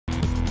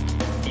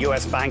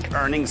US bank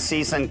earnings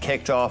season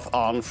kicked off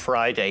on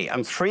Friday,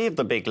 and three of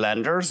the big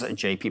lenders,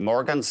 JP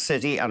Morgan,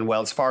 Citi and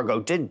Wells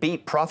Fargo, did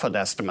beat profit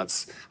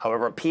estimates.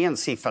 However,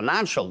 PNC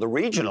Financial, the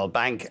regional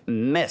bank,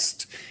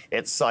 missed.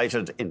 It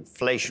cited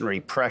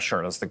inflationary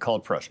pressure as the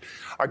culprit.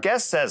 Our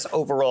guest says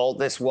overall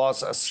this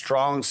was a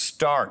strong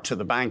start to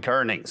the bank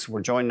earnings. We're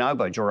joined now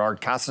by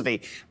Gerard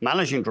Cassidy,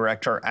 Managing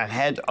Director and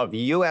Head of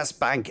US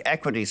Bank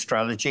Equity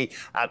Strategy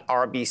at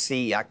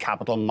RBC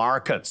Capital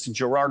Markets.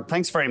 Gerard,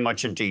 thanks very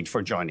much indeed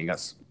for joining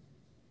us.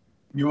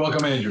 You're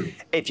welcome, Andrew.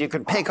 If you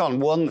could pick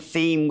on one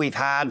theme we've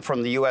had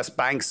from the US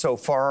banks so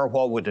far,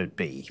 what would it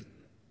be?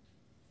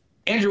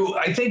 Andrew,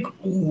 I think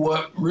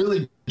what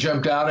really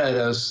jumped out at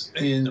us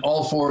in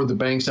all four of the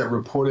banks that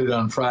reported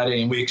on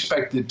Friday, and we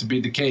expect it to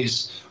be the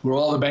case with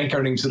all the bank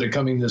earnings that are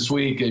coming this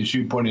week, as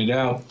you pointed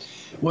out,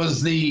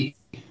 was the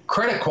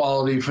credit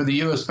quality for the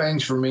U.S.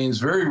 banks remains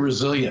very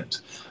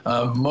resilient.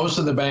 All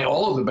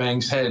of the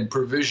banks had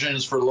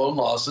provisions for loan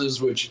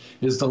losses, which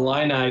is the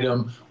line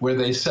item where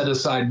they set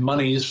aside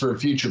monies for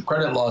future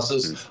credit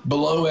losses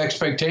below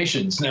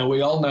expectations. Now,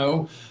 we all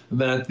know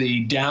that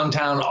the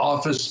downtown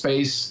office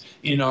space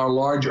in our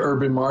large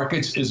urban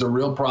markets is a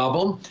real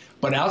problem.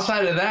 But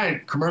outside of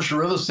that, commercial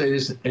real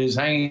estate is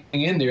hanging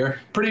in there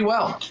pretty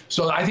well.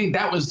 So I think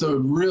that was the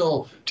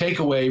real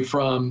takeaway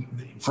from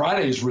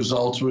Friday's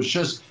results, was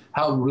just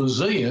how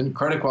resilient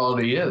credit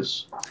quality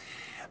is.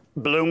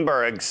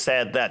 Bloomberg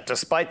said that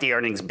despite the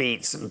earnings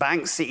beats,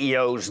 bank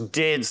CEOs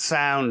did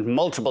sound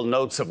multiple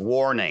notes of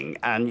warning.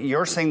 And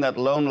you're saying that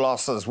loan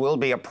losses will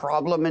be a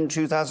problem in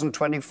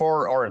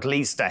 2024, or at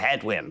least a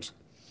headwind?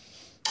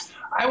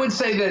 I would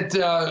say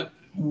that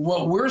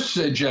what we're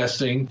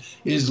suggesting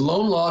is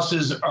loan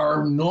losses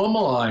are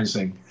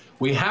normalizing.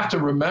 We have to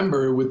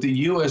remember, with the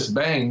U.S.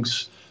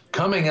 banks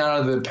coming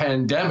out of the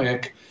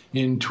pandemic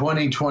in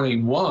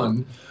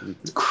 2021,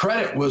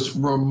 credit was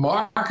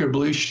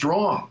remarkably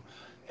strong,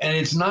 and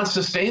it's not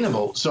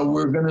sustainable. So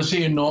we're going to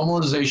see a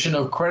normalization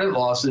of credit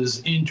losses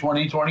in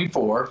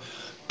 2024.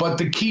 But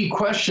the key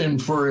question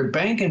for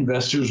bank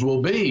investors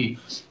will be,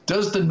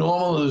 does the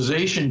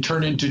normalization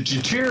turn into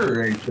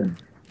deterioration?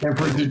 And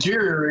for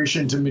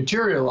deterioration to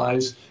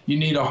materialize, you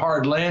need a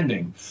hard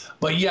landing.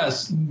 But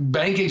yes,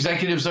 bank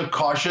executives are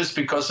cautious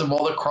because of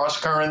all the cross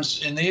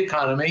currents in the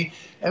economy.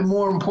 And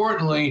more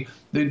importantly,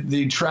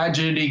 the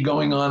tragedy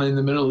going on in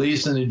the Middle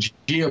East and the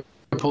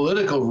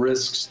geopolitical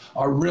risks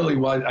are really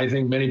what I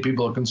think many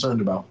people are concerned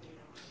about.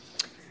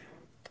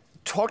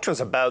 Talk to us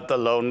about the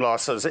loan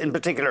losses, in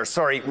particular,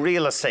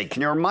 real estate.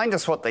 Can you remind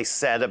us what they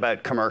said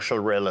about commercial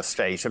real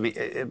estate? I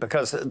mean,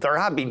 because there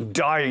have been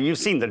you've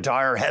seen the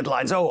dire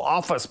headlines. Oh,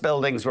 office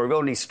buildings, we've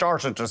only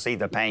started to see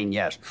the pain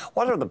yet.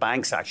 What are the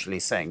banks actually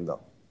saying, though?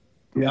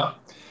 Yeah,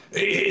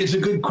 it's a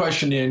good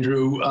question,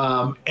 Andrew.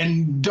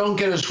 And don't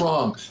get us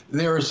wrong.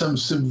 There are some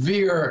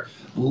severe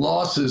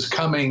losses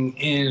coming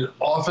in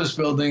office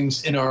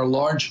buildings in our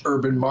large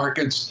urban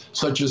markets,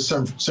 such as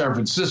San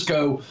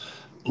Francisco,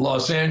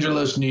 Los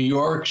Angeles, New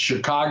York,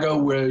 Chicago,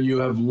 where you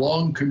have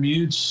long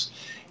commutes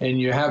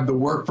and you have the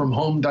work from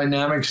home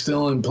dynamic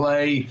still in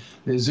play.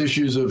 There's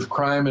issues of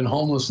crime and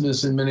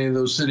homelessness in many of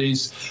those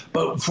cities.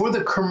 But for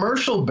the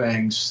commercial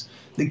banks,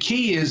 the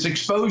key is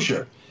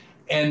exposure.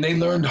 And they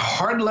learned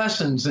hard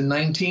lessons in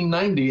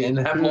 1990 and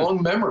have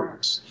long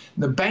memories.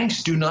 The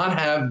banks do not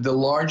have the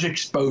large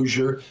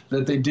exposure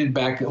that they did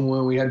back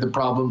when we had the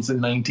problems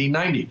in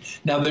 1990.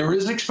 Now, there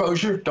is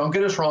exposure. Don't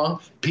get us wrong.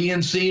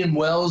 PNC and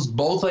Wells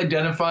both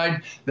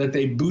identified that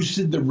they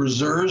boosted the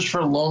reserves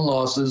for loan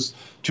losses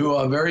to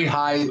a very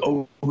high,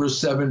 over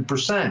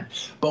 7%.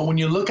 But when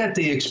you look at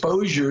the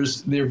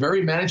exposures, they're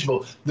very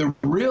manageable. The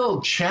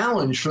real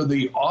challenge for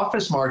the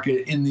office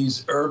market in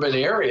these urban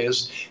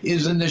areas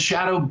is in the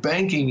shadow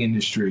banking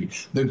industry,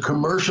 the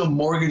commercial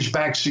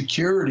mortgage-backed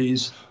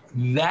securities.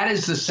 That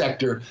is the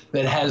sector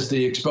that has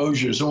the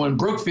exposure. So when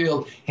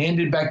Brookfield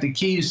handed back the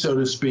keys, so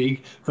to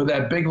speak, for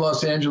that big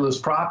Los Angeles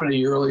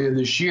property earlier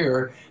this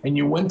year, and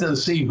you went to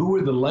see who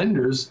were the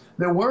lenders,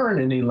 there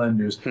weren't any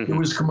lenders. It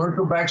was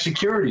commercial-backed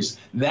securities.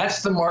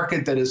 That's the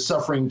market that is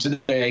suffering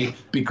today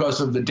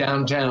because of the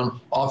downtown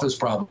office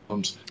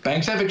problems.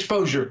 Banks have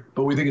exposure,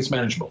 but we think it's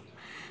manageable.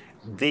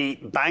 The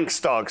bank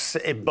stocks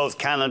in both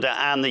Canada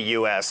and the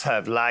US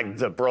have lagged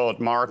the broad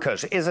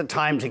market. Is it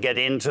time to get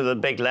into the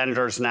big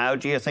lenders now,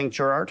 do you think,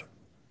 Gerard?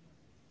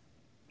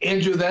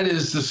 Andrew, that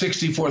is the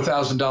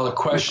 $64,000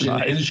 question.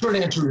 Right. And the short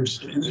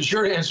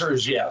answer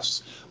is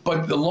yes.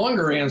 But the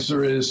longer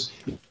answer is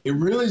it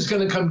really is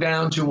going to come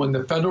down to when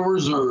the Federal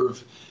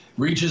Reserve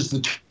reaches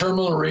the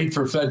terminal rate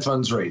for Fed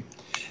funds rate.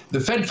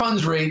 The Fed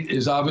funds rate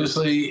is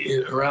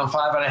obviously around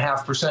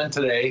 5.5%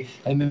 today,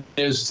 and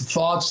there's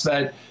thoughts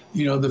that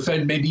the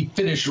Fed may be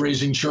finished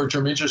raising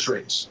short-term interest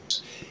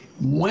rates.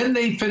 When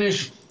they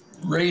finish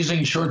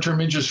raising short-term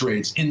interest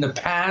rates in the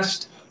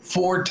past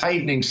 4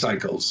 tightening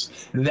cycles,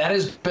 that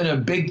has been a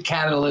big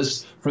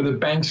catalyst for the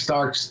bank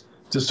stocks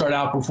to start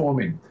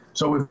outperforming.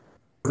 So if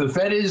the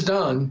Fed is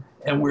done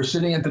and we're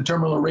sitting at the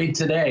terminal rate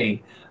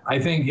today, I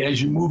think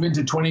as you move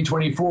into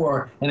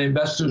 2024 and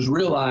investors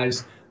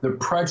realize the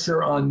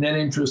pressure on net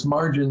interest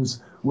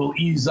margins will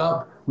ease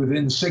up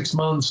within 6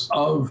 months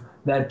of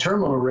that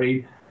terminal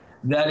rate,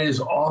 that has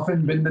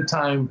often been the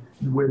time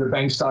where the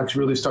bank stocks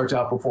really start to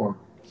outperform.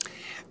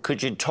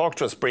 Could you talk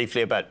to us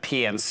briefly about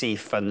PNC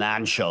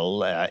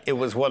Financial? It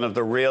was one of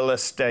the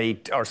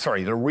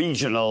the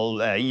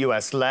regional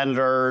U.S.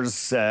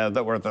 lenders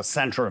that were the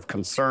center of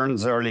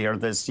concerns earlier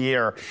this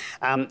year.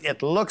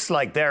 It looks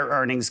like their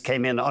earnings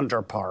came in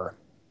under par.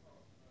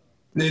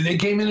 They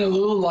came in a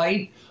little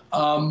light,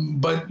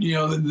 but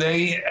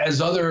they, as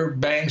other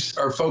banks,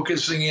 are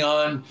focusing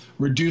on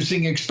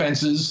reducing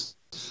expenses.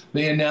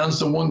 They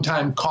announced a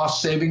one-time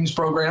cost savings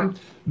program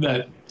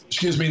that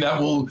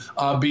will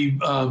be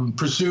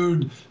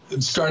pursued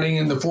starting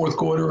in the fourth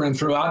quarter and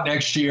throughout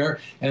next year,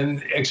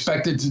 and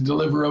expected to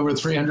deliver over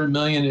 $300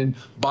 million in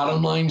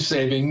bottom line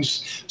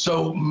savings.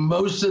 So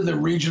most of the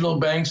regional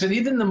banks and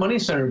even the money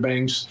center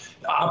banks,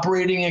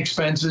 operating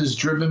expenses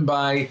driven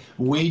by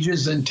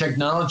wages and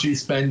technology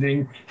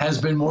spending has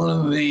been one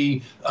of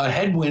the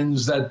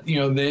headwinds that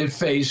they've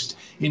faced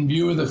in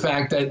view of the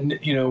fact that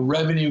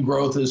revenue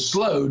growth has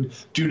slowed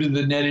due to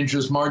the net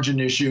interest margin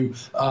issue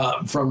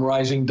from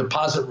rising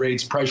deposit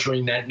rates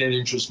pressuring that net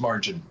interest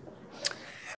margin.